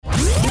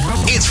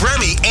with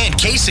Remy and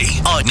Casey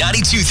on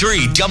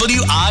 92.3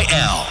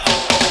 WIL.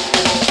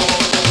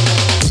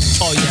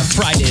 Oh, yeah,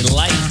 Friday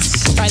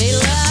Lights. Friday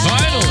Lights.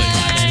 Finally.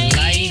 Friday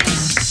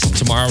Lights.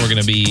 Tomorrow we're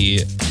going to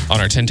be on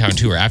our 10-town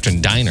tour,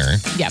 Afton Diner.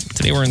 Yep.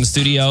 Today we're in the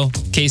studio.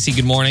 Casey,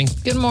 good morning.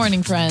 Good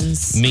morning,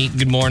 friends. Meet,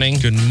 good morning.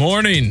 Good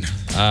morning.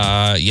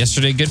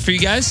 Yesterday, good for you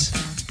guys?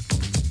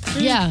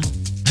 Yeah.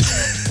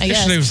 I guess.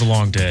 Yesterday was a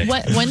long day.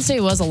 Wednesday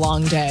was a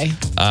long day.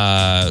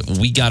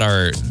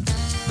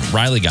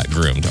 Riley got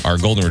groomed, our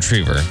golden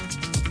retriever,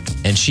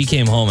 and she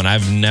came home, and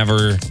I've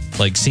never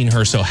seen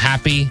her so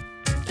happy.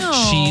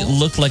 Oh. She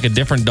looked like a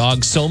different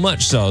dog, so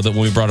much so that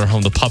when we brought her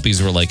home, the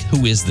puppies were like,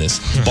 "Who is this?"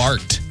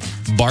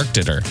 Barked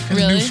at her.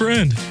 Really? New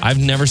friend. I've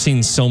never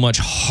seen so much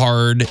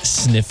hard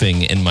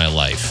sniffing in my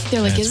life.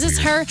 They're like, That's is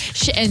this weird.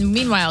 her? And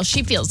meanwhile,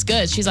 she feels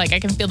good. She's like, I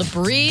can feel the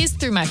breeze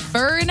through my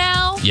fur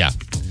now. Yeah.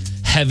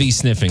 Heavy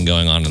sniffing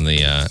going on in the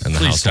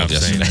Please household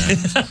stop saying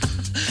yesterday.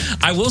 that.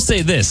 I will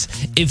say this.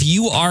 If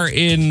you are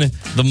in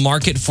the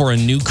market for a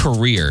new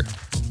career,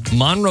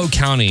 Monroe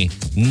County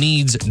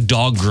needs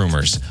dog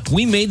groomers.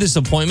 We made this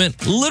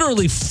appointment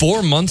literally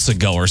 4 months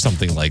ago or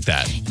something like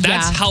that.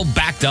 That's Yeah. how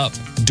backed up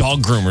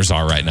dog groomers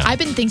are right now. I've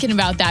been thinking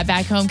about that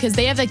back home because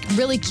they have a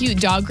really cute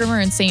dog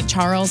groomer in St.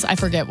 Charles. I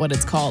forget what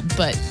it's called,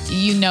 but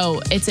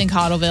it's in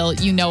Cottleville.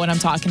 You know what I'm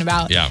talking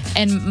about. Yeah.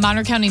 And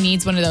Monroe County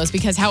needs one of those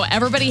because how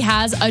everybody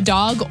has a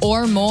dog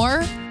or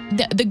more,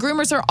 the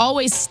groomers are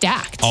always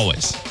stacked.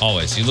 Always.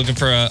 You looking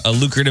for a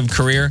lucrative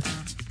career?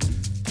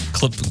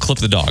 Clip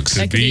the dogs.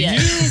 That could be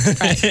it.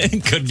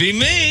 Right. Could be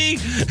me.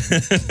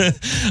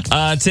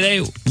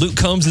 Today, Luke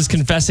Combs is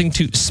confessing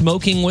to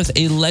smoking with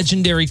a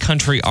legendary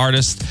country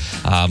artist.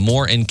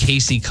 More in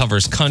Casey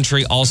Covers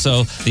Country.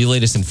 Also, the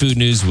latest in food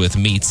news with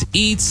Meats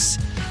Eats.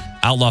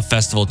 Outlaw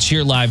Festival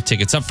Cheer Live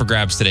tickets up for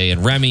grabs today.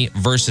 And Remy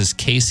versus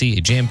Casey,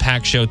 a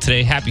jam-packed show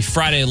today. Happy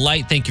Friday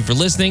Light. Thank you for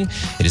listening.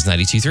 It is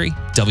 92.3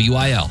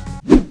 WIL.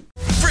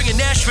 Bringing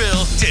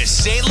Nashville to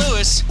St.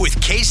 Louis with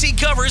Casey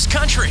Covers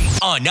Country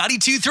on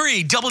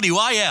 92.3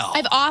 WIL.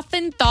 I've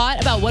often thought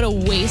about what a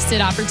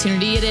wasted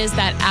opportunity it is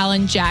that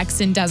Alan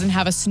Jackson doesn't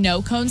have a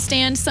snow cone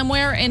stand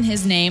somewhere in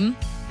his name.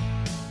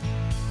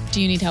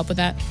 Do you need help with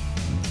that?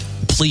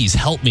 Please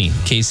help me,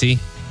 Casey.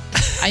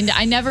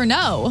 I never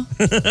know.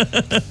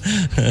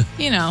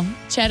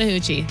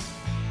 Chattahoochee.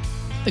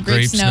 The grape,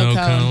 Grape snow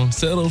cone.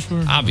 Settle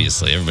for.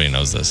 Obviously, everybody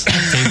knows this.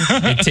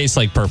 It tastes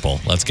like purple.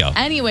 Let's go.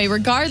 Anyway,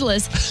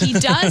 regardless, he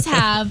does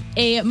have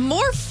a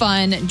more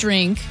fun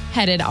drink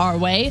headed our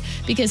way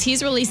because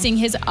he's releasing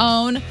his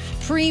own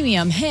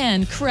premium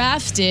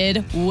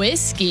handcrafted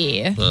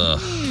whiskey.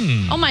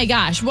 Oh my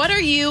gosh, what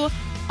are you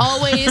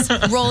always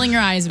rolling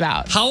your eyes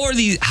about? How are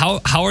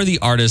the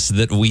artists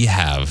that we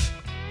have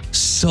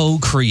so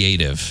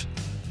creative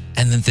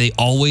and that they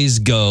always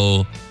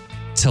go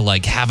to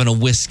having a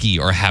whiskey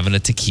or having a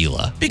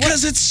tequila?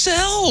 Because it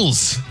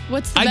sells.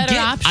 What's the better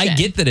option? I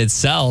get that it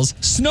sells.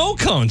 Snow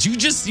cones. You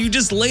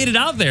just laid it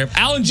out there. If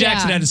Alan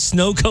Jackson Yeah. had a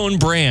snow cone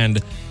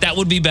brand, that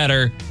would be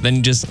better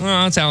than just,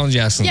 it's Alan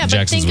Jackson's Yeah,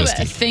 but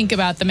whiskey. think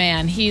about the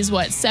man. He's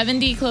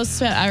 70, close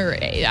to, or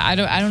I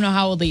don't know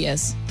how old he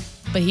is,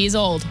 but he's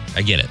old.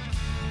 I get it.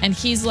 And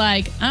he's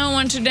like, I don't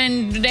want to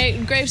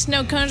then grape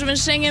snow cones. I've been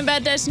singing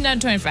about that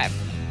since 25.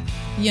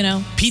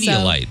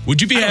 Pedialyte.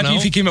 Would you be I don't happy know.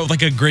 if he came out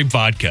with a grape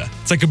vodka?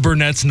 It's like a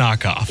Burnett's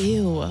knockoff.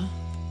 Ew.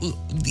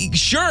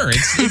 Sure,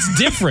 it's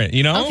different,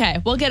 Okay,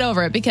 we'll get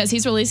over it because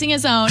he's releasing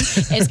his own.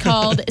 It's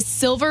called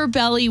Silver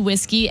Belly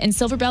Whiskey. And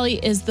Silver Belly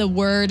is the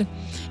word,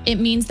 it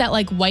means that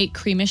white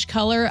creamish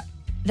color.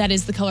 That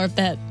is the color of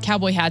the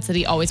cowboy hats that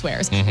he always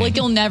wears.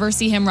 You'll never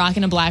see him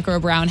rocking a black or a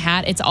brown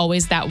hat. It's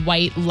always that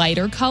white,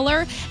 lighter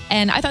color.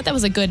 And I thought that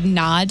was a good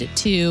nod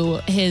to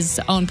his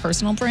own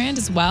personal brand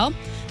as well.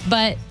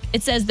 But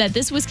it says that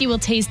this whiskey will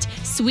taste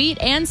sweet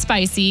and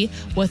spicy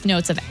with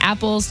notes of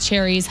apples,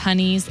 cherries,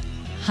 honey,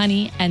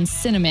 and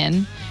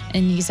cinnamon.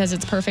 And he says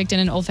it's perfect in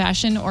an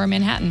old-fashioned or a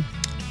Manhattan.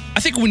 I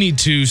think we need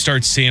to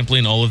start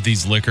sampling all of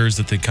these liquors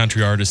that the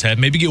country artists have.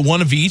 Maybe get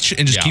one of each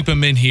and just keep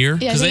them in here.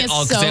 Yeah, I 'Cause think they it's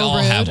all- 'cause so they all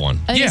rude. have one.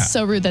 I think Yeah. it's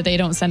so rude that they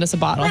don't send us a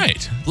bottle.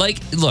 Right.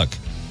 Look,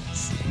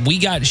 we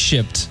got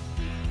shipped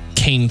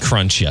Cane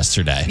Crunch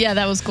yesterday. Yeah,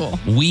 that was cool.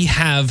 We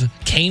have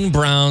Kane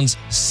Brown's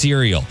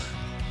cereal.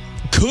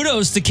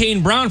 Kudos to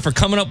Kane Brown for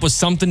coming up with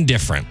something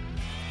different.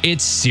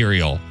 It's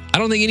cereal. I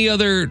don't think any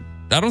other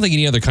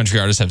country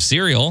artists have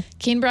cereal.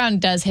 Kane Brown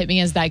does hit me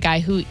as that guy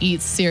who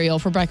eats cereal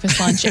for breakfast,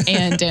 lunch,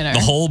 and dinner. The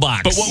whole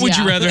box. But what would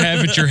you Yeah. rather have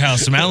at your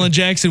house? Some Alan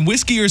Jackson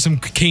whiskey or some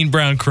Kane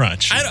Brown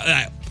Crunch?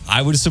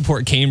 I would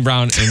support Kane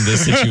Brown in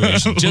this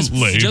situation.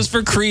 Lame. just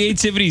for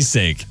creativity's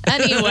sake.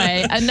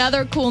 Anyway,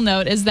 another cool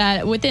note is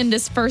that within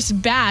this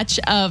first batch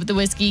of the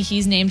whiskey,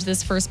 he's named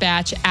this first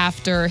batch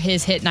after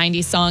his hit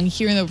 90s song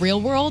Here in the Real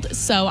World.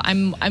 So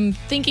I'm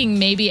thinking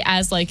maybe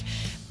as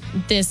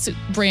this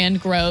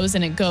brand grows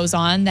and it goes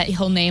on that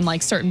he'll name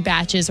certain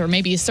batches or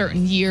maybe a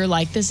certain year,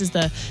 this is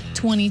the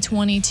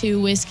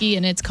 2022 whiskey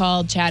and it's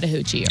called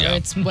Chattahoochee or Yeah.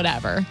 it's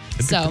whatever. That'd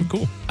be So pretty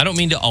cool. I don't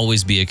mean to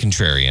always be a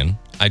contrarian.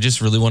 I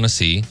just really want to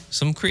see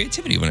some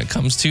creativity when it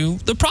comes to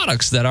the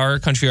products that our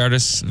country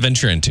artists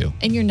venture into.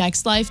 In your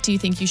next life, do you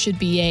think you should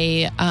be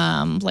a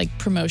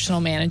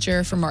promotional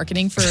manager for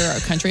marketing for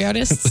country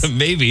artists?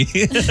 Maybe.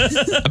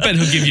 I bet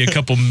he'll give you a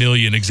couple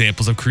million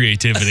examples of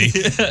creativity.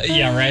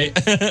 Yeah, right.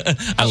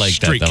 I like that.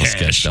 Straight That was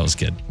cash. good. That was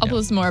good. I'll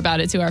post more about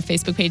it to our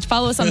Facebook page.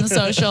 Follow us on the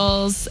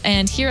socials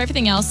and hear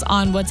everything else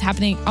on what's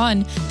happening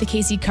on the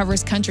Casey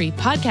Covers Country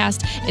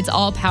podcast. It's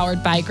all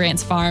powered by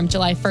Grants Farm,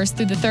 July 1st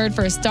through the 3rd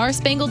for a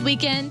Star-Spangled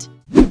Weekend.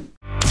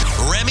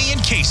 Remy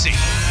and Casey.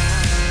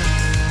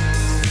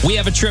 We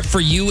have a trip for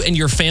you and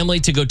your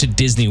family to go to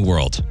Disney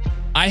World.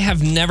 I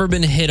have never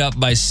been hit up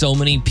by so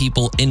many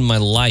people in my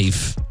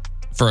life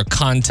for a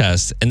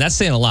contest. And that's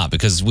saying a lot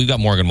because we've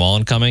got Morgan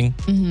Wallen coming.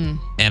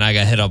 And I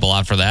got hit up a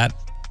lot for that.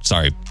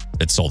 Sorry,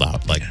 it's sold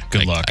out.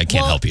 Good luck. I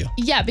can't help you.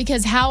 Yeah,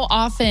 because how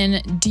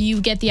often do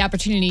you get the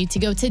opportunity to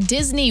go to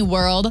Disney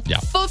World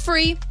for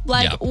free?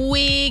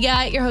 We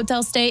got your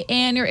hotel stay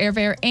and your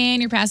airfare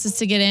and your passes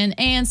to get in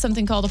and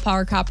something called a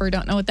power copper.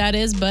 Don't know what that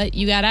is, but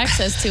you got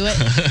access to it.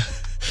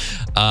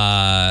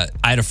 I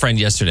had a friend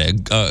yesterday,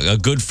 a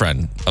good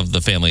friend of the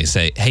family,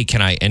 say, "Hey,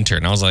 can I enter?"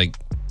 And I was like,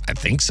 I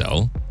think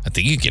so. I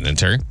think you can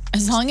enter.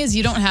 As long as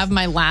you don't have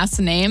my last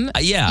name,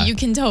 you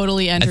can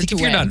totally enter. I think to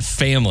if win. you're not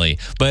family,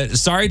 but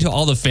sorry to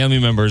all the family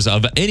members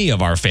of any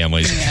of our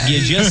families.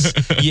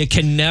 You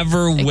can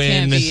never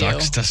win.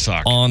 Sucks to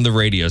suck on the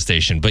radio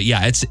station. But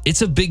yeah,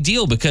 it's a big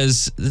deal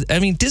because I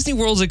mean Disney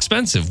World's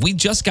expensive. We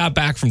just got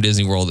back from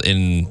Disney World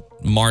in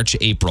March,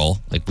 April.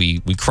 Like we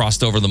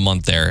crossed over the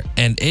month there,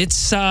 and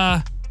it's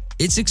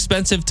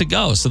expensive to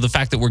go. So the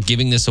fact that we're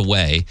giving this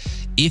away,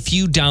 if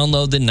you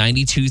download the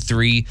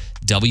 92.3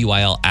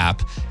 WIL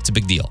app, it's a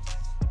big deal.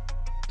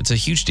 It's a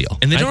huge deal.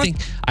 And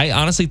I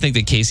honestly think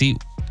that, Casey,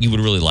 you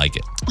would really like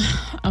it.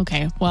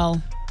 Okay,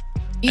 well,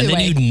 either and then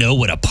way. you'd know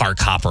what a park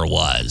hopper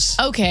was.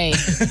 Okay.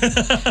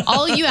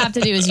 All you have to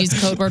do is use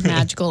code word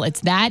magical.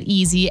 It's that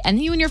easy. And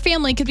you and your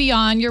family could be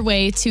on your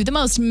way to the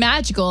most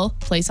magical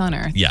place on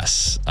earth.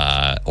 Yes.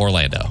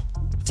 Orlando,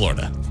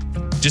 Florida.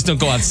 Just don't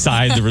go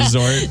outside the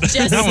resort.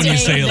 Not when you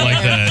say it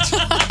like that.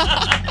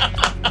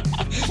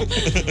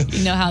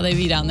 You know how they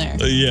be down there.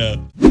 Yeah.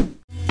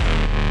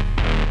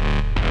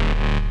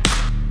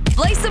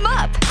 Lace them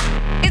up.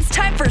 It's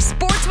time for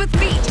Sports with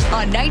Meat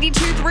on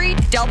 92.3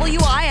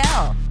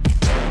 WIL.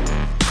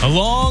 A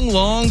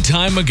long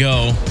time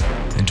ago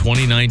in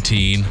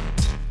 2019,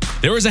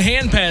 there was a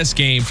hand pass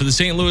game for the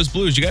St. Louis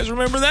Blues. You guys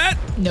remember that?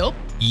 Nope.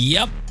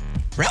 Yep.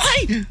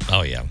 Really?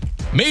 Oh, yeah.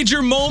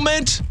 Major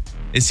moment.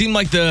 It seemed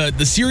like the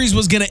series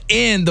was going to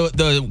end.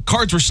 The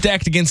cards were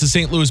stacked against the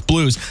St. Louis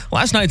Blues.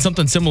 Last night,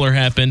 something similar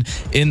happened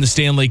in the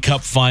Stanley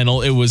Cup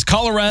final. It was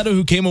Colorado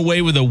who came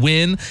away with a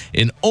win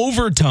in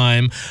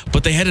overtime,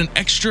 but they had an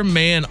extra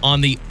man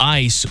on the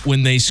ice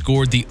when they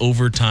scored the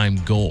overtime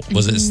goal.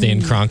 Was it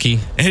Stan Kroenke?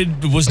 It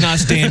was not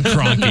Stan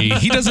Kroenke.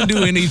 He doesn't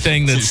do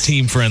anything that's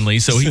team friendly,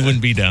 so he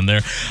wouldn't be down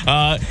there.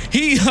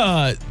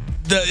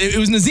 It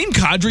was Nazem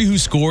Kadri who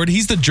scored.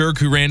 He's the jerk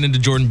who ran into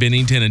Jordan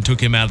Binnington and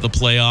took him out of the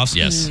playoffs.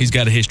 Yes. He's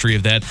got a history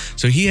of that.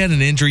 So he had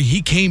an injury.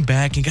 He came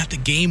back and got the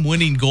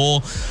game-winning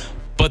goal.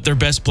 But their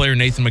best player,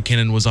 Nathan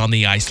McKinnon, was on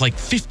the ice like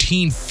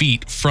 15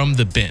 feet from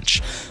the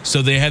bench.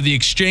 So they have the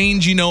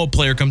exchange. A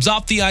player comes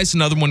off the ice,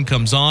 another one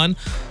comes on.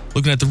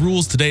 Looking at the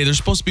rules today, they're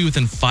supposed to be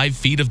within 5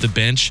 feet of the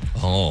bench.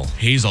 Oh.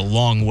 He's a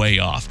long way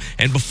off.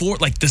 And before,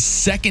 the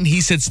second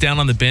he sits down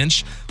on the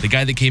bench, the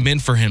guy that came in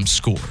for him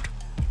scored.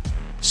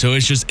 So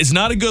it's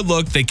not a good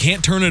look. They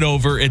can't turn it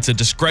over. It's a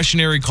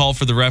discretionary call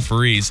for the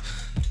referees.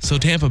 So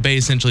Tampa Bay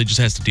essentially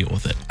just has to deal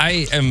with it.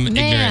 I am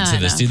ignorant to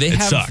this.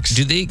 It sucks.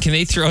 Can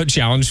they throw a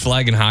challenge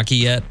flag in hockey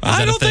yet?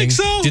 I don't think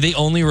so. Do they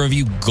only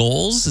review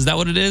goals? Is that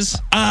what it is?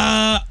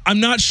 I'm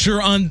not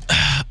sure on.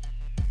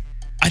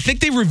 I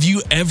think they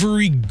review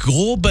every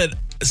goal, but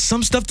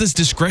some stuff that's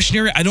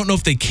discretionary, I don't know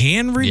if they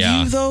can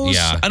review those.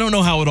 Yeah. I don't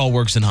know how it all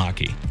works in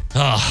hockey.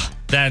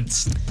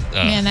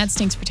 Man, that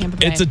stinks for Tampa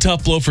Bay. It's a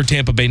tough blow for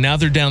Tampa Bay. Now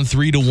they're down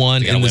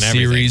 3-1 in the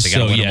series.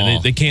 So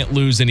they can't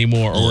lose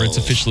anymore, or it's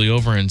officially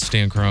over, and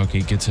Stan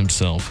Kroenke gets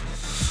himself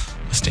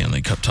a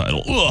Stanley Cup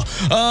title.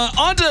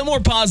 On to more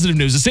positive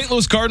news. The St.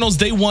 Louis Cardinals,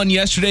 they won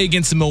yesterday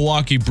against the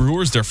Milwaukee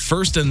Brewers. They're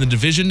first in the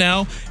division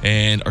now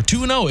and are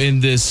 2-0 in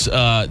this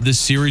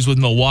series with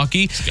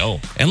Milwaukee. Let's go.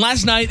 And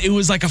last night, it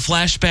was like a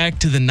flashback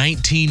to the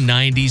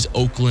 1990s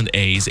Oakland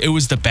A's. It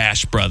was the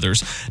Bash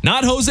brothers.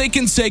 Not Jose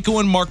Canseco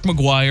and Mark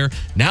McGwire.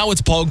 Now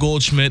it's Paul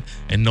Goldschmidt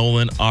and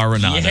Nolan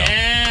Arenado.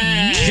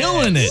 Yeah.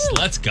 Killing it.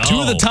 Let's go. Two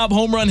of the top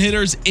home run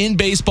hitters in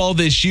baseball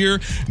this year.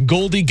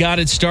 Goldie got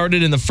it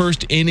started in the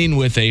first inning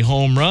with a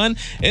home run.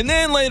 And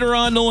then later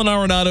on, Nolan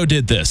Arenado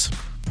did this.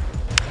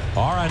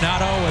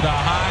 Arenado with a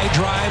high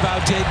drive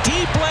out to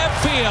deep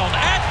left field.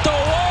 At the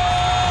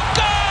wall.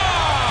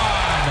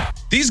 Gone!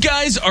 These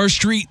guys are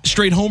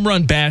straight home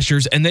run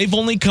bashers, and they've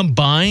only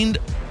combined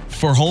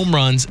for home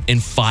runs in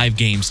 5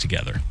 games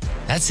together.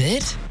 That's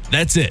it?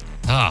 That's it.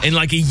 In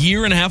like a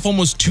year and a half,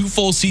 almost 2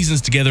 full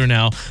seasons together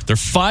now. They're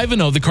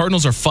 5-0. The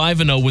Cardinals are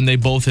 5-0 when they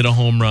both hit a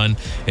home run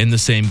in the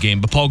same game.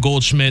 But Paul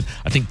Goldschmidt,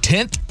 I think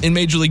 10th in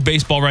Major League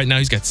Baseball right now.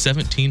 He's got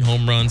 17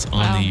 home runs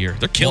on the year.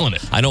 They're killing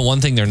it. I know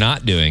one thing they're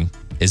not doing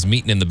is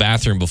meeting in the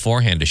bathroom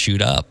beforehand to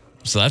shoot up.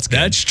 So that's good.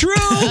 That's true.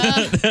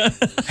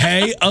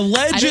 Hey,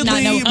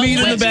 allegedly meet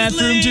in the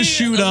bathroom to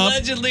shoot up.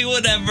 Allegedly,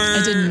 whatever.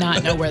 I did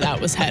not know where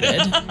that was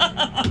headed.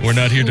 We're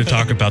not here to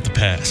talk about the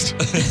past.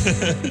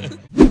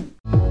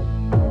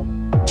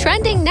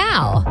 Trending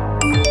now.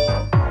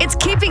 It's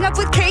Keeping Up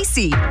with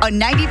Casey on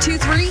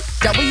 92.3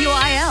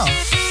 WIL.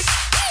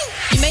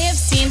 You may have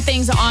seen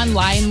things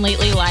online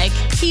lately like,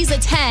 he's a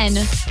 10,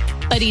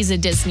 but he's a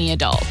Disney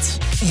adult.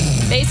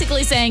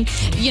 Basically saying,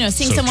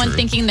 seeing someone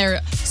thinking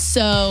they're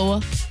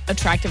so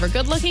attractive or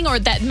good looking, or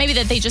that maybe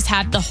that they just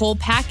have the whole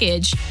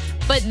package,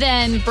 but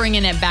then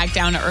bringing it back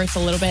down to earth a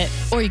little bit.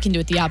 Or you can do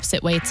it the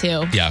opposite way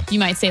too. Yeah. You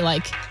might say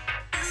like,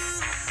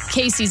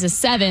 Casey's a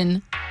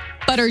 7,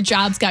 but her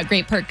job's got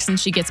great perks and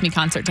she gets me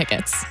concert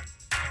tickets. Is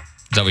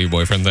that what your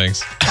boyfriend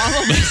thinks?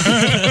 Probably. So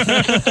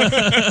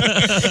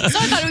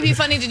I thought it would be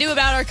funny to do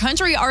about our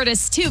country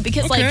artists too,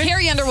 because like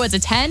Carrie Underwood's a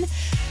 10,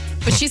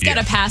 but she's got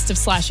a past of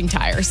slashing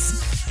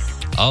tires.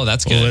 Oh,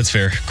 that's good. Oh, that's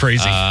fair.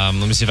 Crazy. Let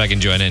me see if I can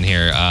join in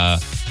here.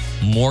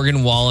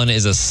 Morgan Wallen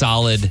is a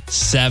solid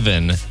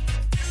 7,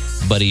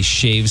 but he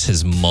shaves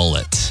his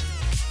mullet.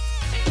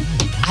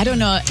 I don't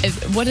know.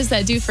 What does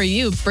that do for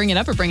you? Bring it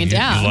up or bring it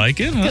down? You like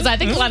it? Because I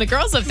think a lot of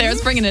girls up there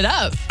is bringing it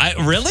up.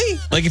 Really?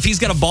 Like if he's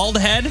got a bald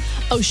head?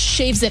 Oh,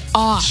 shaves it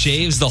off.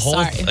 Shaves the whole,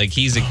 Sorry. like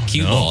he's a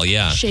cue ball,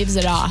 yeah. Shaves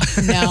it off.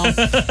 No.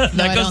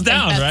 That goes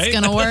down, right? That's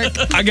going to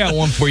work. I got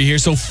one for you here.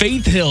 So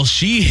Faith Hill,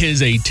 she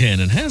is a 10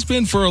 and has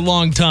been for a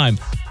long time,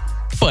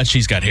 but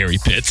she's got hairy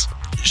pits.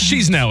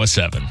 She's now a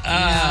 7.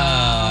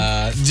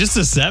 Just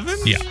a 7?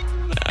 Yeah.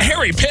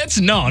 Harry Pitts?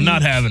 No,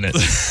 not having it.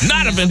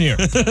 Not up in here.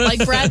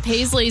 Like Brad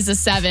Paisley's a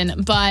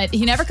 7, but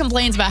he never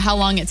complains about how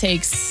long it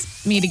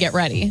takes me to get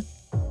ready.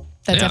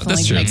 That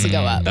definitely makes it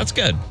go up. That's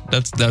good.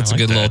 That's a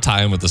good little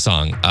tie-in with the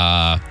song.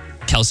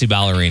 Kelsey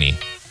Ballerini,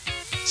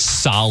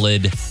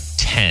 solid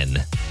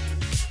 10,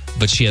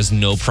 but she has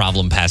no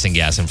problem passing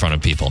gas in front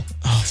of people.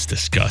 Oh, it's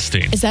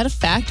disgusting. Is that a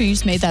fact or you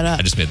just made that up?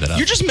 I just made that up.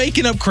 You're just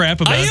making up crap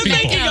about people.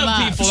 making up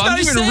people. It's I'm not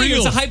just even saying,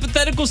 real. It's a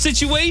hypothetical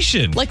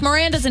situation. Like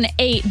Miranda's an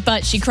 8,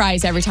 but she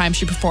cries every time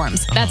she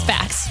performs. That's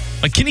facts.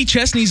 Like Kenny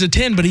Chesney's a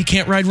 10, but he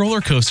can't ride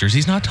roller coasters.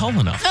 He's not tall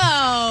enough.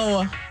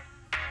 Oh.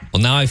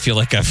 Well, now I feel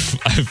like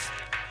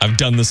I've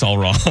done this all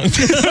wrong.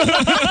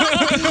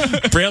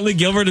 Brantley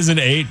Gilbert is an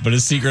 8, but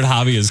his secret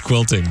hobby is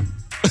quilting.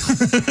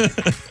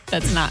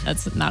 That's not a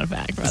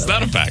fact. It's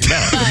not a fact. No.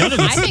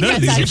 I think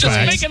that's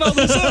actually Making all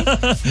this up.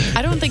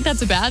 I don't think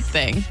that's a bad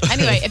thing.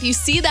 Anyway, if you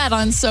see that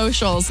on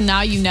socials,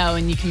 now you know,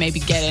 and you can maybe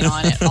get in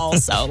on it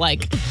also.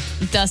 Like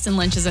Dustin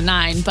Lynch is a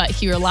 9, but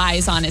he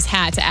relies on his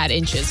hat to add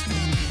inches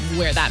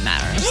where that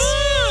matters.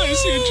 I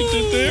see what you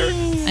did there.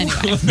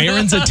 Anyway.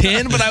 Marin's a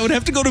 10, but I would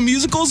have to go to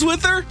musicals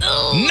with her?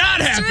 Not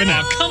happening.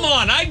 Now, come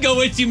on. I'd go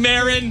with you,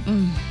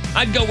 Marin.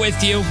 I'd go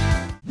with you.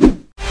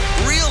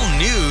 Real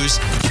news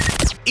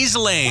is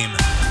lame.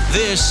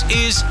 This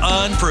is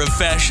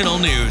Unprofessional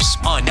News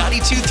on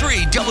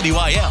 92.3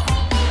 WIL.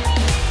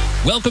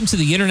 Welcome to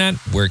the internet,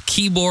 where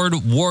keyboard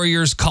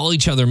warriors call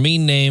each other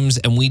mean names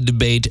and we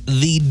debate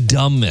the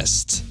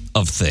dumbest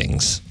of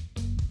things.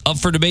 Up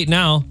for debate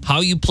now,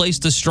 how you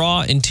placed a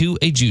straw into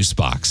a juice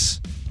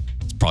box.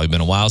 It's probably been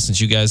a while since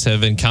you guys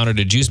have encountered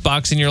a juice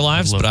box in your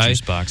lives, but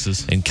juice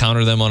boxes. I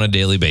encounter them on a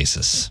daily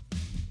basis.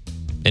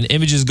 An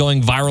image is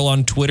going viral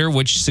on Twitter,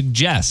 which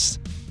suggests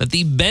that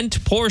the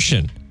bent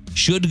portion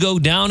should go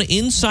down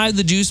inside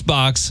the juice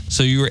box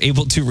so you are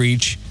able to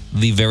reach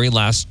the very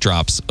last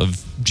drops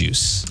of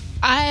juice.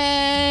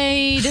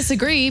 I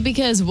disagree,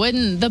 because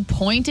wouldn't the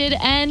pointed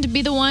end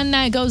be the one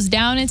that goes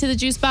down into the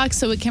juice box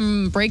so it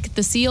can break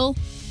the seal?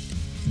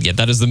 Yeah,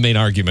 that is the main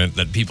argument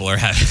that people are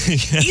having.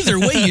 Either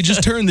way, you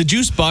just turn the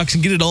juice box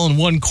and get it all in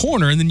one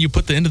corner, and then you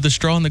put the end of the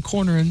straw in the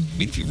corner. And I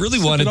mean, if you really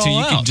wanted to,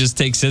 you could just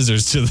take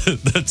scissors to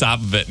the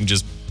top of it and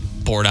just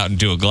pour it out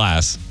into a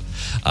glass.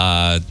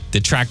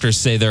 Detractors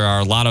say there are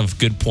a lot of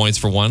good points.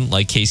 For one,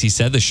 like Casey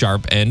said, the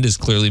sharp end is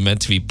clearly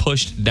meant to be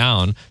pushed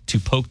down to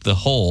poke the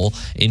hole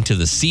into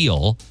the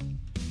seal.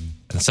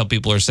 And some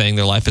people are saying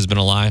their life has been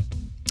a lie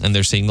and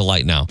they're seeing the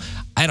light now.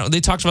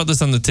 They talked about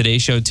this on the Today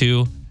Show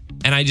too,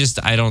 and I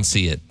don't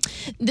see it.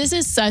 This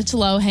is such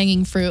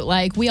low-hanging fruit.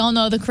 Like, we all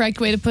know the correct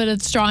way to put a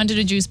straw into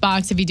the juice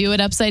box. If you do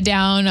it upside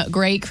down,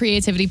 great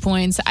creativity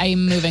points.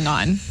 I'm moving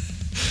on.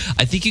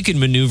 I think you can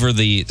maneuver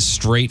the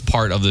straight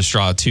part of the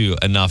straw too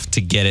enough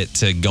to get it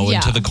to go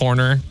into the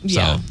corner.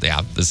 Yeah. So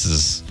yeah, this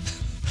is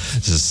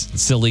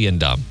silly and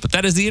dumb. But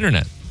that is the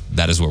internet.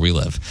 That is where we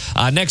live.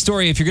 Next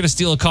story, if you're going to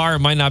steal a car, it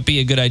might not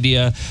be a good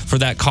idea for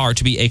that car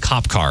to be a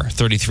cop car.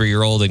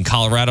 33-year-old in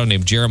Colorado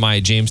named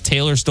Jeremiah James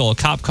Taylor stole a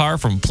cop car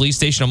from a police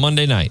station on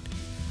Monday night.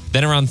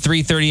 Then around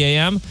 3:30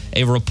 a.m.,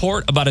 a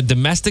report about a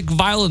domestic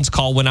violence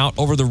call went out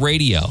over the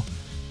radio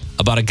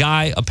about a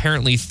guy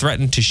apparently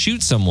threatened to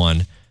shoot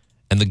someone.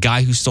 And the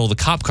guy who stole the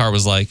cop car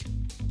was like,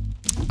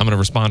 I'm going to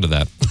respond to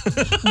that.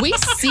 We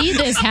see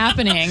this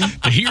happening.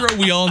 The hero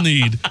we all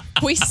need.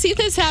 We see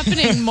this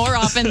happening more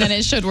often than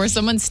it should, where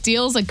someone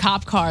steals a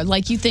cop car.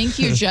 Like, you think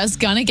you're just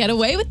going to get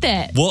away with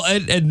it. Well,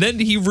 and then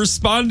he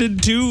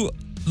responded to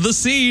the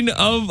scene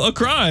of a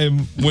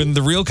crime. When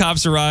the real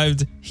cops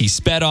arrived, he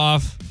sped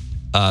off.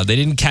 They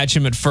didn't catch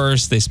him at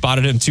first. They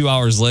spotted him 2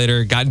 hours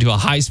later, got into a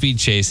high-speed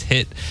chase,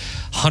 hit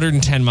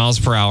 110 miles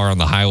per hour on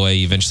the highway.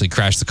 He eventually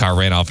crashed the car,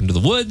 ran off into the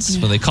woods.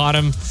 When they caught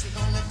him,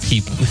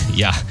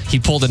 he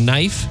pulled a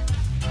knife,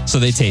 so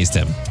they tased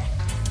him.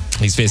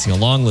 He's facing a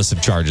long list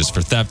of charges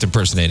for theft,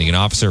 impersonating an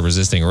officer,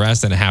 resisting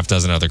arrest, and a half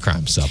dozen other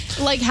crimes. So,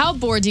 like, how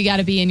bored do you got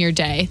to be in your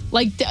day?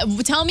 Like,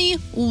 tell me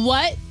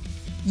what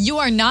you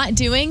are not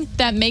doing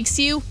that makes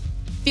you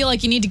feel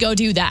like you need to go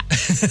do that.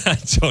 I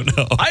don't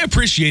know. I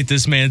appreciate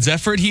this man's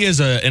effort. He has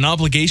an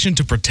obligation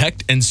to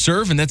protect and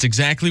serve, and that's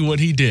exactly what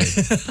he did.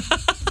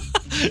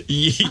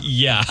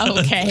 Yeah.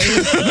 Okay.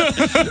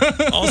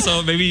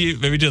 Also,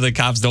 maybe do the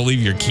cops don't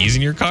leave your keys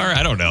in your car?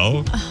 I don't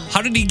know.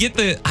 How did he get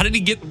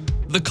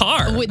the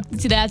car?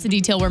 That's a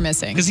detail we're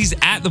missing. Because he's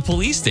at the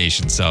police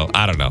station, so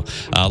I don't know.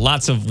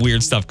 Lots of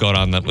weird stuff going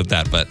on with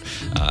that, but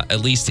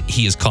at least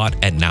he is caught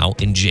and now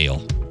in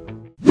jail.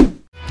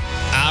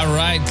 All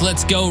right,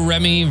 let's go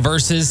Remy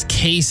versus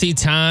Casey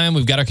time.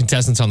 We've got our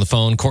contestants on the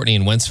phone, Courtney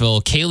in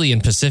Wentzville, Kaylee in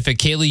Pacific.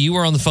 Kaylee, you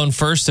were on the phone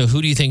first, so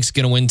who do you think is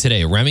going to win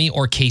today, Remy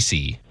or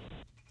Casey?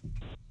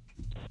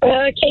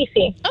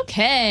 Casey.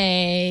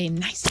 Okay,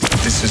 nice.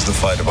 This is the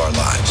fight of our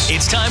lives.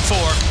 It's time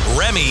for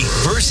Remy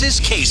versus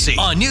Casey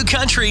on New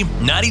Country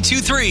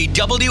 92.3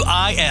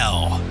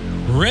 WIL.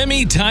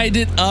 Remy tied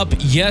it up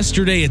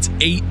yesterday. It's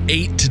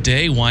 8-8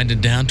 today,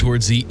 winding down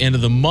towards the end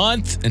of the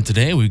month. And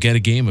today we've got a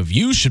game of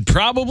You Should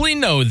Probably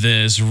Know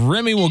This.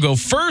 Remy will go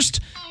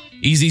first.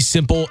 Easy,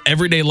 simple,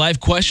 everyday life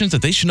questions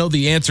that they should know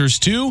the answers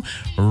to.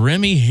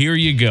 Remy, here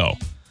you go.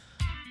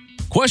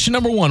 Question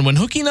number 1. When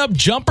hooking up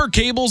jumper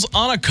cables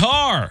on a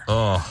car,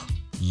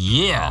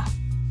 Yeah.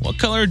 what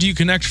color do you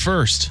connect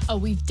first? Oh,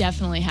 we've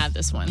definitely had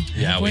this one.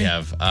 Yeah, we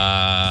have.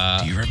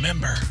 Do you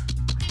remember?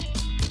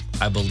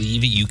 I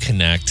believe you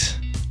connect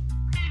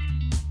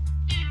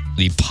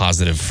the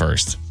positive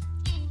first.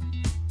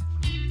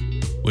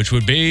 Which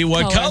would be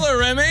what color,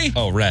 Remy?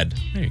 Oh, red.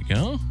 There you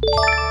go.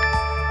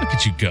 Look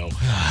at you go.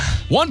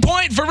 1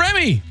 point for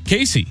Remy.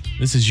 Casey,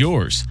 this is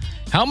yours.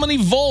 How many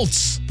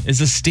volts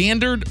is a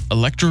standard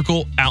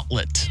electrical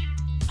outlet?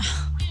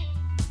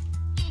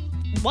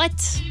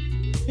 What?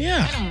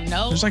 Yeah. I don't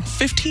know. There's like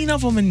 15 of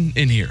them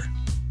in here.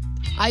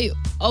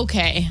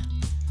 Okay.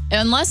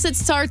 Unless it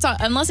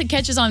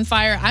catches on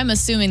fire, I'm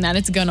assuming that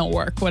it's gonna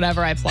work,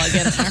 whatever I plug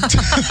in there.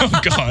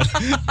 Oh, God.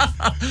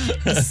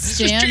 The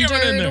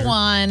standard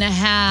one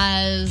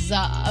has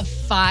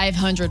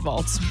 500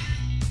 volts.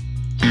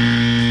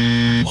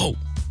 Whoa.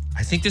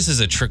 I think this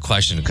is a trick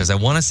question because I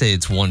want to say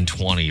it's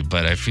 120,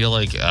 but I feel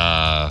like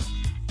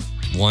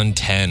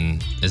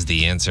 110 is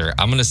the answer.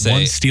 I'm going to say...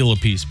 One steal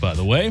apiece, by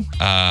the way.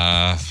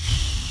 I'm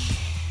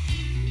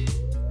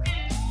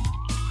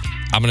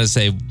going to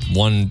say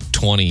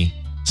 120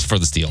 for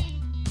the steal.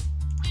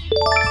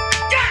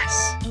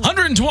 Yes!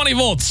 120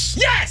 volts.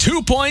 Yes!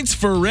 2 points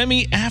for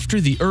Remy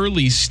after the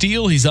early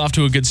steal. He's off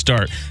to a good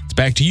start. It's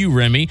back to you,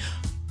 Remy.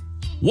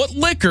 What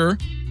liquor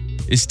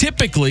is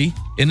typically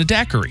in a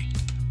daiquiri?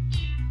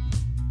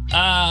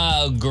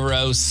 Oh,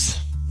 gross.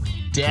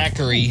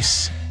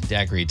 Daiquiris.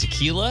 Daiquiri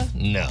tequila?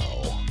 No.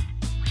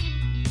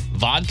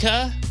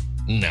 Vodka?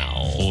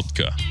 No.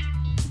 Vodka.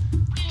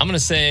 I'm going to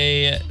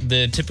say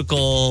the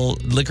typical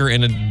liquor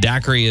in a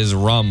daiquiri is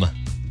rum.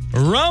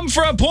 Rum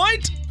for a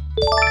point?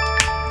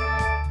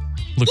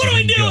 Look What at are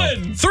we him go.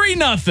 doing?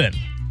 3-0.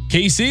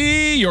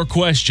 Casey, your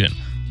question.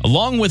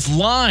 Along with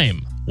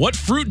lime, what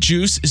fruit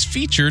juice is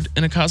featured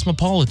in a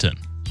Cosmopolitan?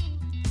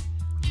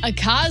 A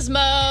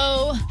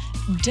Cosmo.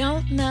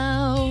 Don't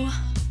know.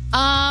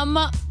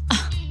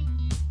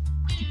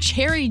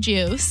 Cherry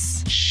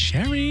juice.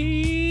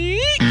 Cherry.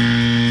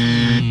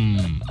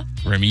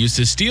 Remy used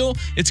to steal.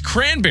 It's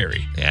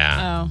cranberry.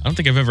 Yeah. Oh, I don't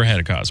think I've ever had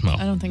a Cosmo.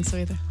 I don't think so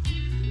either.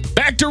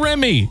 Back to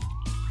Remy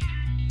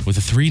with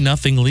a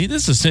 3-0 lead.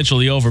 This is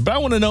essentially over, but I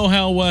want to know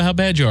how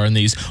bad you are in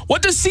these.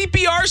 What does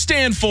CPR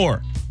stand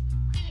for?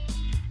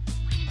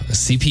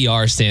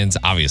 CPR stands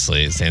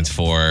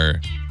for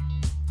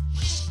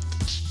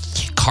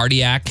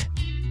cardiac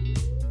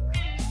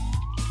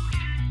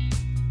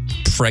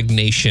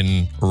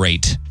pregnation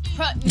rate.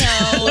 No,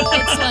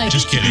 it's like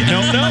Just kidding. No.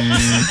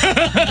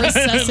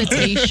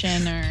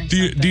 resuscitation or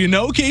Do you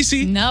know,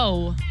 Casey?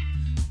 no.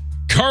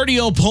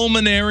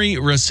 Cardiopulmonary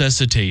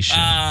resuscitation.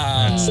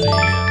 That's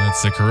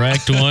the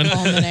correct one.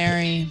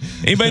 Pulmonary.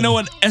 Anybody know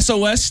what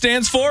SOS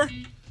stands for?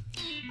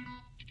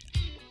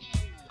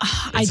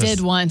 I did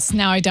once.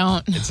 Now I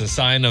don't. It's a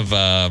sign of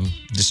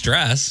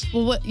distress.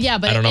 Well, but I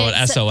don't know what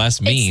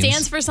SOS means. It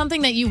stands for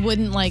something that you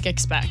wouldn't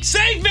expect.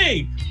 Save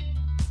me!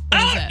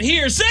 What is Out it?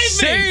 here, save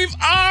me! Save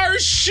our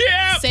ship!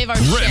 Save our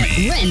ship.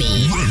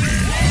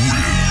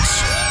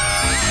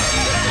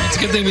 That's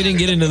good thing we didn't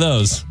get into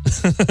those.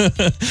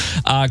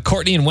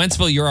 Courtney in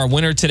Wentzville, you're our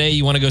winner today.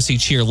 You want to go see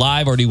Cheer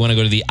live, or do you want to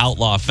go to the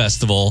Outlaw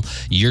Festival?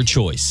 Your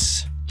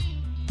choice.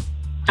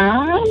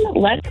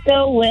 Let's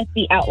go with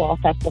the Outlaw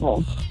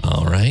Festival.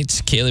 All right.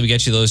 Kaylee, we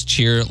got you those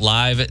Cheer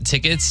live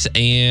tickets.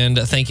 And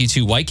thank you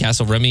to White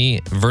Castle.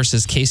 Remy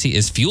versus Casey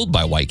is fueled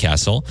by White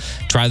Castle.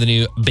 Try the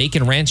new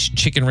Bacon Ranch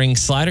Chicken Ring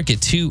Slider.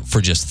 Get 2 for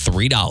just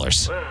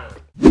 $3.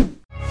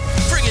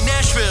 Bringing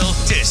Nashville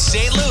to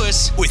St.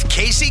 Louis with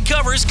KC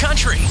Covers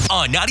Country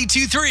on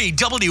 92.3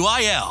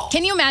 WIL.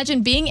 Can you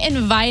imagine being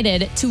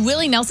invited to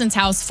Willie Nelson's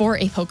house for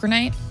a poker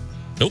night?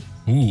 Nope.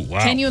 Ooh, wow.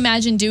 Can you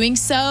imagine doing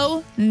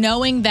so,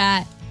 knowing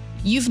that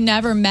you've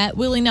never met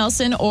Willie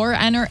Nelson or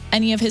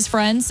any of his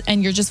friends,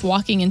 and you're just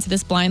walking into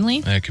this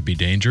blindly? That could be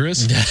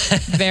dangerous.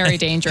 Very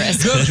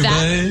dangerous. That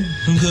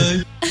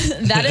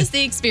is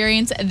the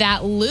experience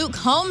that Luke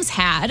Combs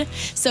had.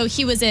 So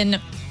he was in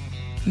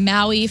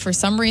Maui for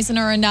some reason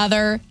or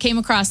another, came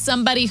across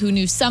somebody who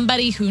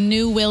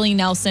knew Willie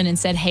Nelson and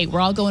said, hey,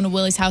 we're all going to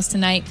Willie's house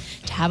tonight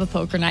to have a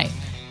poker night.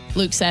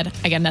 Luke said,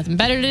 I got nothing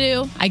better to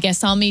do. I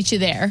guess I'll meet you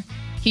there.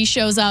 He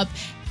shows up,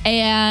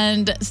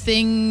 and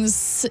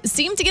things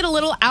seemed to get a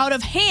little out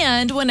of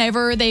hand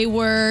whenever they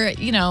were,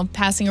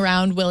 passing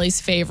around Willie's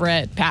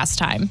favorite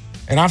pastime.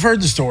 And I've heard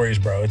the stories,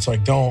 bro. It's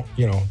like,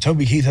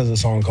 Toby Keith has a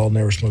song called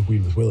Never Smoke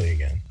Weed with Willie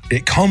Again.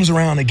 It comes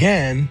around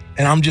again,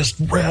 and I'm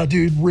just,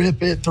 dude,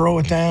 rip it, throw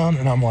it down.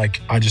 And I'm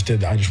like, I just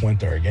went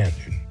there again,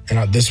 dude.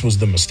 And this was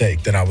the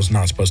mistake that I was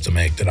not supposed to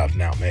make that I've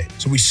now made.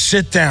 So we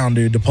sit down,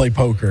 dude, to play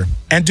poker.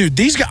 And dude,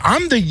 these guys,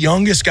 I'm the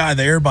youngest guy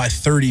there by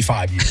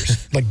 35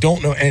 years. Like,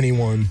 don't know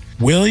anyone.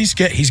 Willie's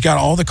he's got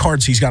all the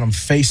cards. He's got them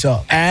face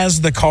up.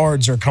 As the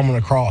cards are coming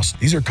across,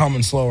 these are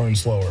coming slower and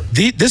slower.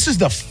 This is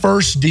the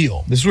first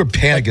deal. This is where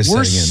panic is setting in.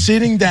 We're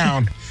sitting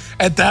down.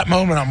 At that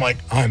moment, I'm like,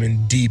 I'm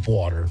in deep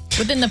water.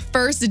 Within the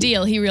first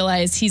deal, he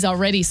realized he's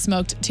already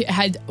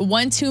had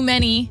one too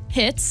many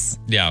hits.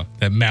 Yeah,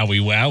 that Maui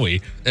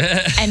Wowie.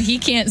 And he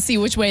can't see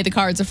which way the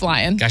cards are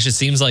flying. Gosh, it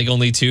seems like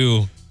only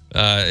 2.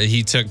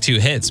 He took 2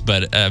 hits,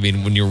 but I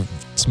mean, when you're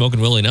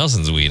smoking Willie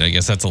Nelson's weed, I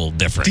guess that's a little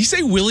different. Did he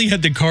say Willie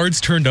had the cards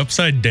turned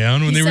upside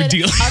down when they were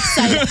dealing?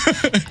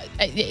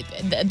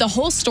 The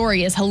whole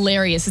story is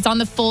hilarious. It's on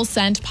the Full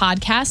Send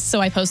podcast,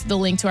 so I posted the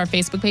link to our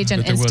Facebook page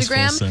and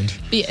Instagram.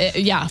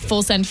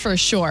 Full Send for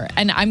sure.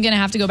 And I'm going to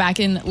have to go back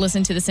and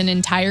listen to this in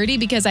entirety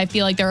because I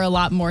feel like there are a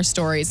lot more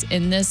stories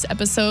in this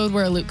episode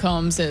where Luke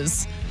Combs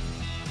is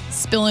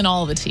spilling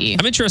all the tea.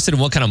 I'm interested in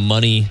what kind of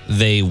money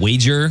they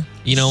wager.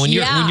 When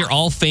you're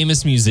all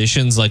famous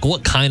musicians, like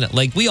what kind of,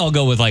 like we all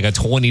go with like a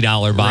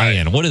 $20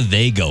 buy-in. Right. What do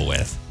they go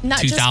with? Not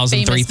just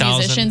famous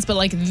musicians, but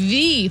like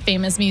the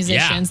famous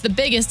musicians, the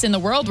biggest in the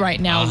world right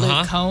now,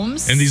 Luke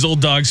Combs. And these old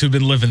dogs who've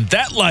been living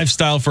that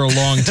lifestyle for a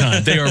long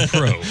time. They are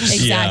pros.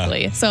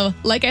 Exactly. Yeah. So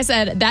like I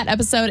said, that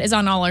episode is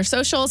on all our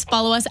socials.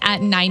 Follow us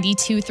at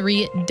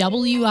 92.3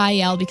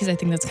 WIL because I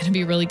think that's going to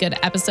be a really good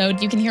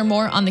episode. You can hear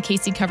more on the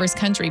KC Covers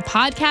Country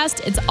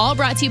podcast. It's all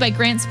brought to you by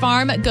Grant's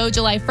Farm. Go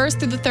July 1st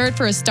through the 3rd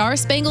for a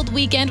Star-Spangled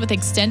Weekend with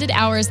extended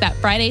hours that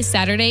Friday,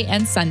 Saturday,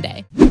 and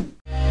Sunday.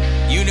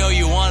 You know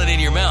you want it in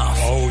your mouth.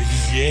 Oh,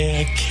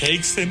 yeah.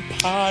 Cakes and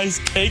pies,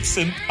 cakes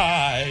and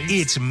pies.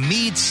 It's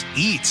Meats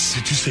Eats.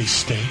 Did you say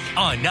steak?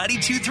 On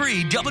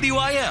 92.3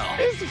 WIL.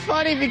 It's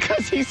funny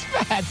because he's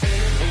fat.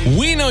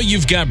 We know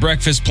you've got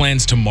breakfast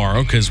plans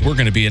tomorrow because we're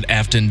going to be at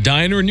Afton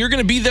Diner, and you're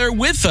going to be there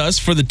with us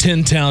for the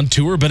 10-Town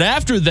Tour. But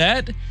after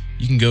that,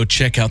 you can go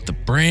check out the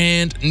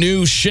brand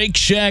new Shake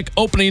Shack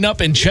opening up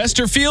in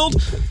Chesterfield.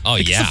 Oh,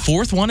 yeah. It's the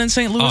 4th one in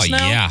St. Louis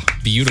now. Oh, yeah.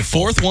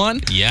 Beautiful. 4th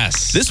one?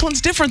 Yes. This one's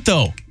different,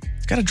 though.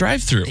 It's got a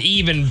drive-through.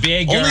 Even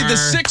bigger. Only the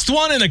 6th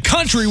one in the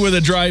country with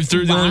a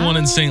drive-through, the only one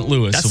in St.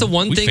 Louis. That's the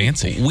one thing.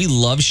 Fancy. We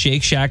love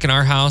Shake Shack in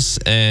our house,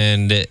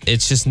 and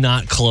it's just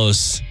not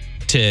close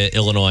to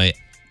Illinois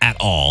at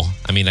all.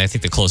 I mean, I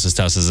think the closest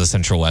to us is the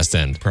Central West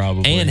End.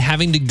 Probably. And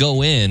having to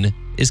go in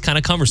is kind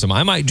of cumbersome.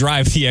 I might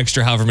drive the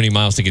extra however many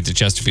miles to get to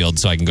Chesterfield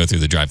so I can go through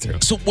the drive-thru.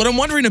 So what I'm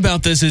wondering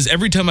about this is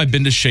every time I've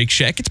been to Shake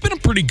Shack, it's been a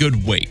pretty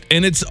good wait.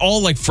 And it's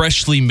all like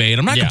freshly made.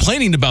 I'm not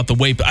complaining about the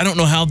wait, but I don't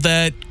know how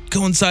that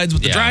coincides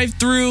with the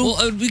drive-thru.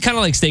 Well, it would be kind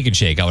of like Steak and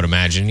Shake, I would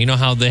imagine. You know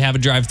how they have a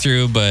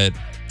drive-thru, but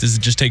does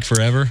it just take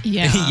forever?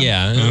 Yeah.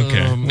 Yeah.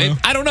 Okay.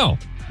 I don't know.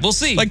 We'll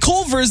see. Like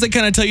Culver's, they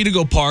kind of tell you to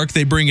go park.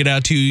 They bring it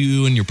out to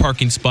you in your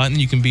parking spot, and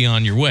you can be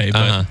on your way.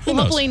 But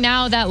hopefully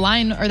now that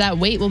line or that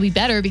wait will be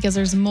better because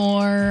there's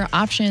more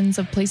options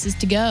of places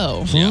to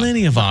go.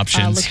 Plenty of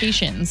options.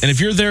 Locations. And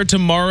if you're there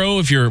tomorrow,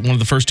 if you're one of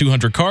the first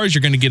 200 cars,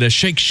 you're going to get a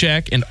Shake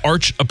Shack and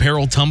Arch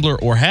apparel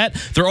tumbler or hat.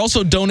 They're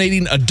also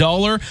donating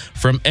 $1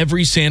 from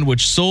every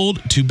sandwich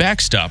sold to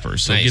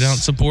Backstoppers. So get out and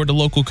support a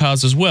local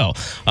cause as well.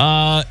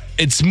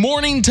 It's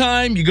morning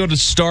time. You go to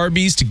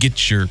Starbucks to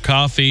get your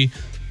coffee.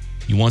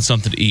 You want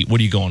something to eat. What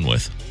are you going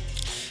with?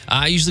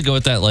 I usually go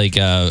with that, like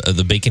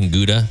the bacon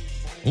Gouda.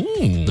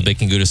 Ooh. The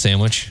bacon Gouda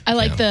sandwich. I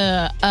like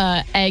the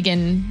egg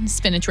and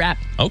spinach wrap.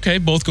 Okay,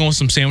 both going with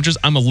some sandwiches.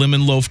 I'm a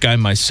lemon loaf guy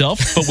myself,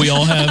 but we've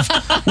all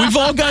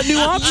got new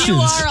options. You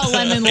are a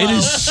lemon loaf. It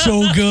is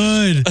so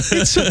good.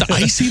 It's the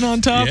icing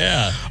on top.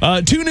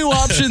 Yeah. 2 new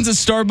options that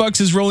Starbucks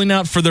is rolling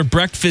out for their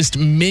breakfast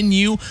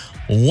menu.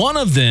 One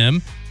of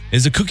them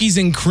is a cookies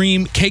and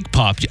cream cake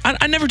pop.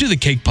 I never do the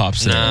cake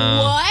pops there.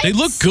 No. What? They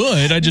look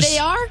good. They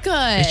are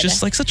good. It's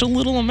just like such a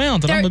little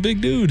amount, and I'm a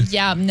big dude.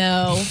 Yeah,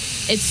 no.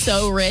 It's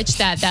so rich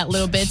that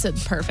little bit's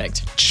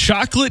perfect.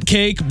 Chocolate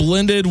cake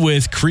blended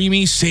with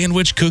creamy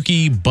sandwich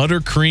cookie,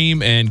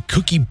 buttercream, and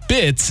cookie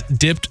bits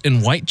dipped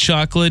in white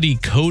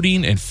chocolatey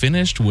coating and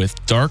finished with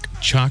dark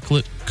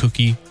chocolate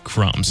cookie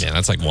crumbs. Yeah,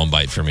 that's like one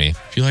bite for me.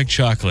 If you like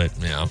chocolate,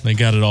 yeah, they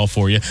got it all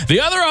for you.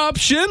 The other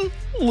option,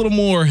 a little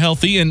more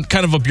healthy and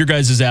kind of up your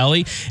guys'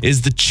 alley,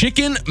 is the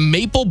chicken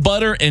maple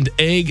butter and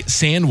egg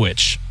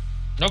sandwich.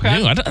 Okay.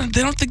 I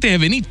don't think they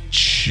have any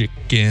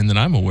chicken that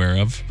I'm aware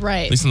of.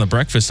 Right. At least on the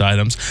breakfast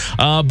items.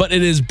 But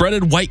it is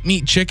breaded white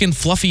meat chicken,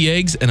 fluffy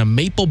eggs, and a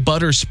maple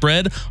butter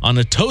spread on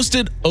a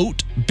toasted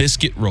oat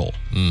biscuit roll.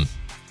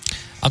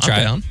 I'll try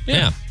it.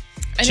 Yeah.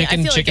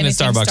 Chicken at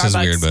Starbucks is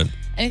weird, but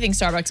anything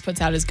Starbucks puts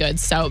out is good.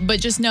 So, but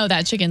just know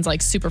that chicken's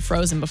like super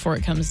frozen before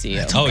it comes to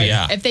you. Oh,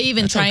 yeah. If they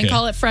even try and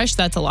call it fresh,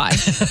 that's a lie.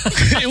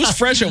 It was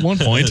fresh at one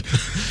point.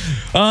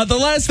 The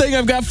last thing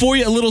I've got for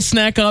you, a little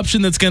snack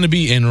option that's going to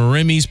be in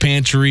Remy's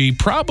pantry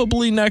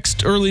probably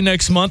early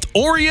next month.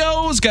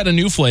 Oreo's got a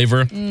new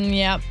flavor.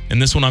 Yep.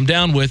 And this one I'm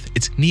down with.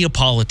 It's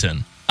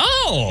Neapolitan.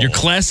 Oh. Your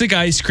classic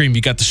ice cream.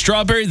 You got the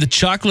strawberry, the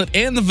chocolate,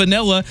 and the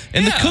vanilla.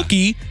 And the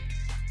cookie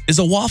is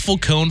a waffle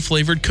cone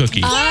flavored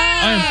cookie.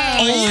 I am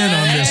all in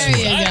on this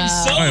one. I'm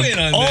so in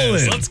on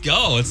this. Let's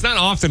go. It's not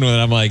often when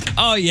I'm like,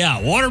 oh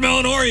yeah,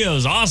 watermelon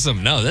Oreos,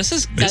 awesome. No, this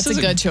is a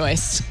good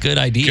choice. It's a good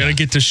idea. Gotta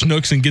get to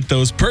Schnucks and get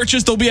those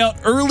purchased. They'll be out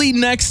early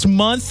next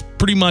month,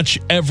 pretty much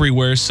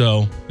everywhere.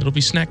 So it'll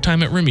be snack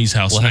time at Remy's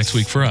house next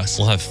week for us.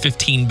 We'll have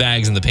 15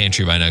 bags in the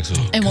pantry by next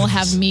week. And we'll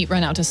have meat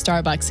run out to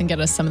Starbucks and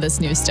get us some of this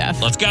new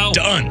stuff. Let's go.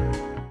 Done.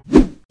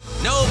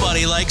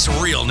 Nobody likes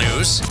real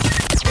news.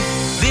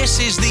 This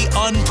is the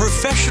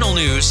unprofessional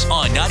news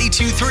on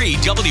 92.3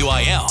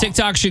 WIL.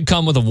 TikTok should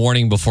come with a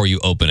warning before you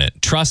open it.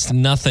 Trust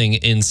nothing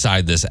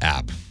inside this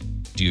app.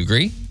 Do you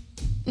agree?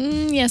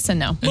 Yes and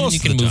no. And you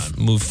can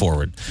move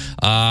forward.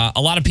 A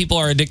lot of people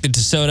are addicted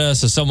to soda,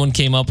 so someone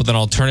came up with an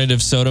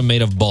alternative soda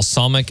made of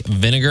balsamic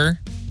vinegar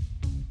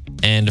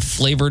and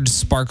flavored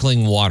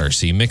sparkling water.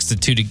 So you mix the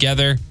two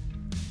together.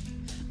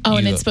 Oh,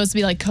 and it's supposed to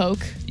be like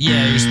Coke?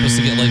 Yeah, you're supposed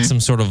to get like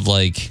some sort of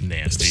like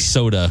nasty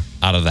soda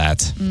out of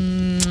that.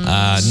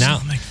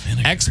 Now,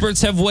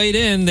 experts have weighed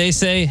in. They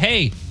say,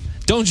 hey,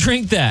 don't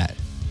drink that.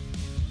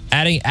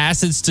 Adding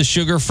acids to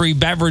sugar-free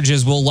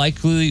beverages will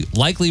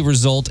likely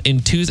result in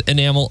tooth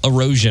enamel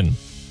erosion.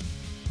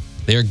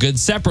 They are good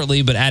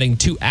separately, but adding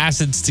 2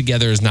 acids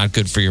together is not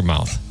good for your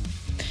mouth.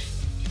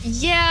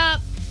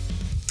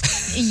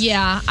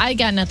 Yeah, I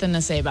got nothing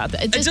to say about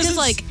that. It doesn't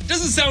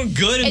sound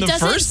good in the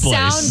first place. It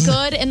doesn't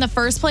sound good in the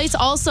first place.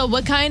 Also,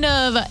 what kind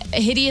of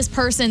hideous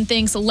person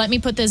thinks, let me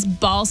put this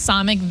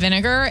balsamic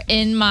vinegar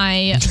in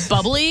my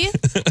bubbly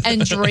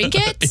and drink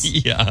it?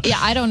 Yeah,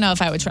 I don't know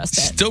if I would trust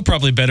it. Still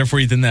probably better for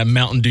you than that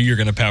Mountain Dew you're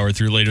going to power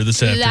through later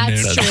this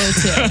afternoon.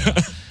 That's true,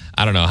 too.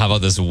 I don't know. How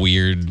about this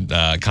weird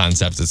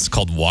concept? It's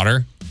called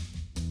water.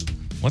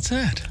 What's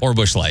that? Or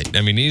Busch Light.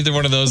 I mean, either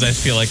one of those I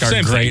feel like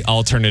are great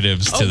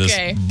alternatives to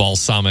this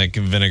balsamic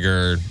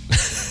vinegar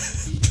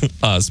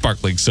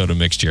sparkling soda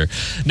mixture.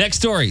 Next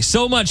story.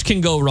 So much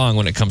can go wrong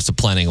when it comes to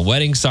planning a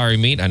wedding. Sorry,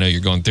 Meat. I know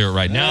you're going through it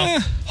right now.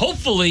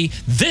 Hopefully,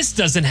 this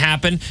doesn't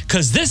happen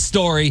because this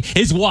story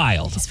is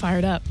wild. He's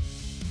fired up.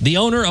 The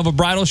owner of a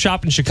bridal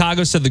shop in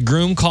Chicago said the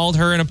groom called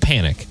her in a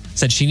panic.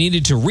 Said she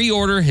needed to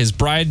reorder his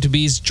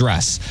bride-to-be's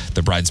dress.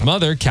 The bride's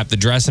mother kept the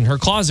dress in her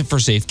closet for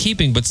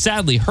safekeeping, but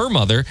sadly, her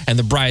mother and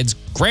the bride's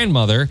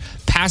grandmother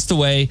passed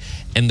away,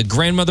 and the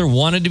grandmother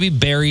wanted to be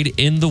buried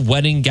in the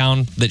wedding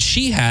gown that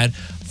she had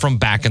from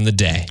back in the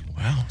day.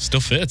 Wow, still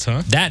fits,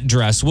 huh? That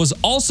dress was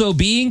also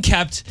being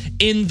kept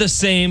in the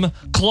same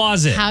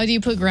closet. How do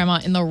you put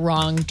grandma in the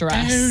wrong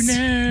dress? Oh,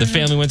 no. The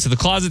family went to the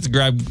closet to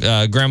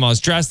grab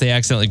grandma's dress. They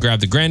accidentally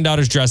grabbed the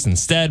granddaughter's dress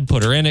instead,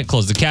 put her in it,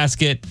 closed the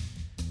casket,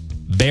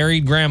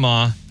 buried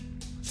grandma. A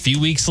few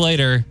weeks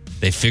later,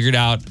 they figured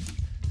out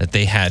that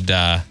they had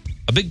a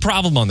big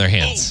problem on their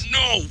hands.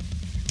 Oh, no.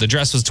 The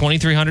dress was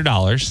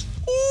 $2,300.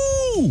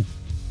 Ooh.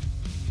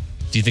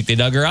 Do you think they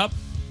dug her up?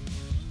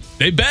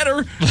 They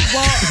better.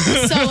 Well,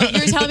 so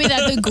you're telling me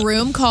that the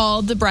groom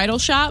called the bridal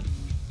shop?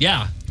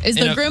 Yeah. Is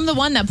the groom the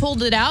one that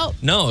pulled it out?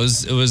 No,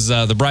 it was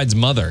the bride's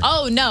mother.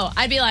 Oh, no.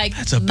 I'd be like,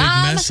 that's a big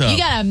Mom, mess up. You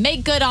got to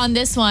make good on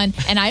this one.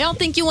 And I don't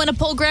think you want to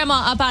pull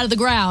grandma up out of the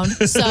ground.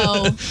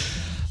 So...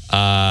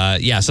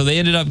 so they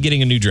ended up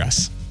getting a new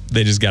dress.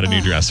 They just got a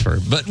new dress for her.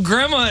 But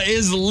grandma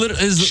is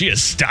she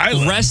is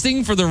styling,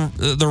 resting for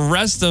the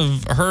rest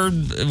of her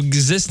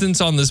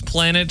existence on this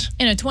planet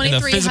in a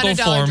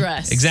 $2,300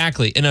 dress.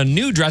 Exactly, in a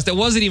new dress that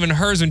wasn't even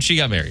hers when she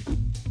got married.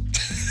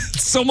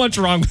 So much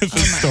wrong with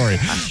this story.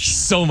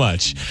 so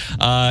much.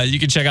 You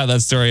can check out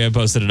that story. I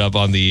posted it up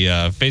on the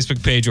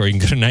Facebook page, or you can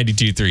go to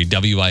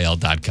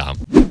 923wil.com.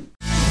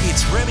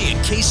 It's Remy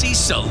and Casey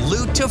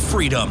Salute to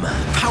Freedom,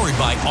 powered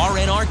by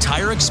RNR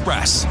Tire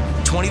Express.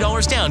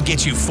 $20 down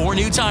gets you 4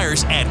 new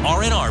tires at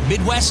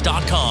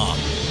rnrmidwest.com.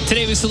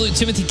 Today we salute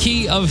Timothy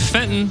Key of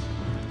Fenton,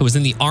 who was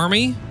in the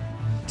Army.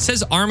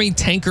 Says Army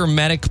Tanker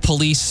Medic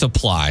Police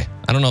Supply.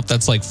 I don't know if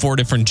that's like 4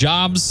 different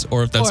jobs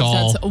or if that's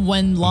all that's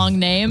one long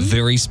name.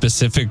 Very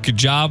specific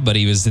job, but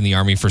he was in the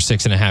Army for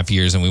 6.5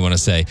 years, and we want to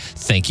say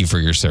thank you for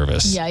your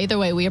service. Yeah, either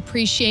way, we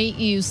appreciate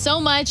you so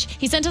much.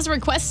 He sent us a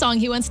request song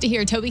he wants to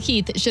hear. Toby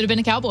Keith, Should Have Been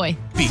a Cowboy.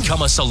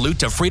 Become a Salute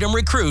to Freedom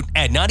recruit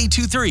at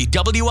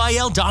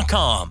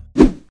 923wil.com.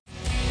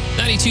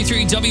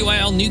 92.3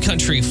 WIL New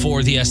Country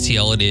for the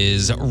STL. It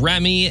is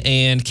Remy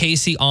and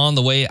Casey on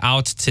the way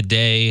out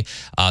today.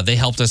 They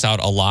helped us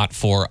out a lot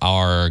for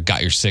our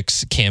Got Your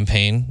Six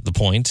campaign, The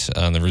Point,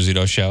 on the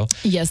Rizzuto Show.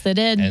 Yes, they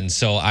did. And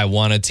so I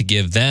wanted to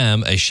give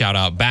them a shout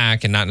out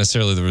back, and not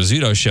necessarily the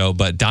Rizzuto Show,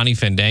 but Donnie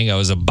Fandango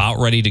is about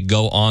ready to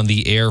go on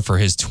the air for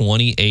his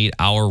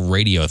 28-hour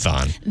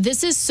radiothon.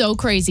 This is so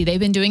crazy. They've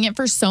been doing it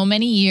for so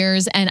many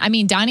years. And I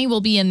mean, Donnie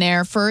will be in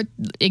there for,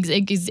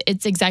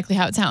 it's exactly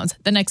how it sounds,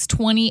 the next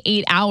 28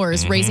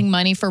 hours raising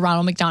money for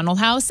Ronald McDonald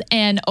House.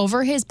 And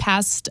over his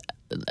past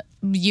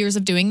years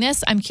of doing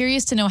this, I'm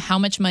curious to know how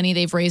much money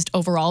they've raised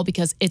overall,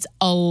 because it's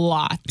a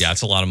lot. Yeah,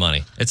 it's a lot of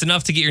money. It's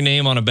enough to get your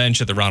name on a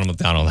bench at the Ronald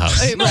McDonald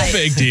House. Right. No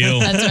big deal.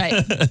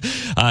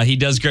 That's right. He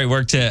does great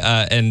work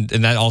and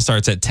that all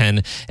starts at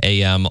 10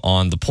 a.m.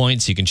 on The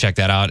Point. So you can check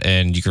that out,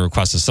 and you can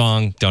request a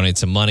song, donate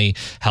some money,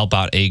 help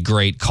out a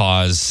great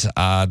cause.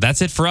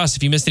 That's it for us.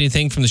 If you missed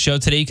anything from the show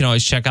today, you can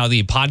always check out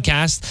the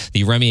podcast,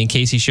 the Remy and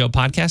Casey Show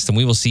podcast, and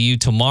we will see you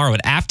tomorrow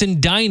at Afton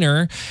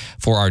Diner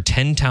for our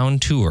 10-town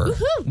tour.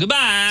 Woo-hoo.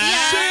 Goodbye.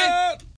 Yeah.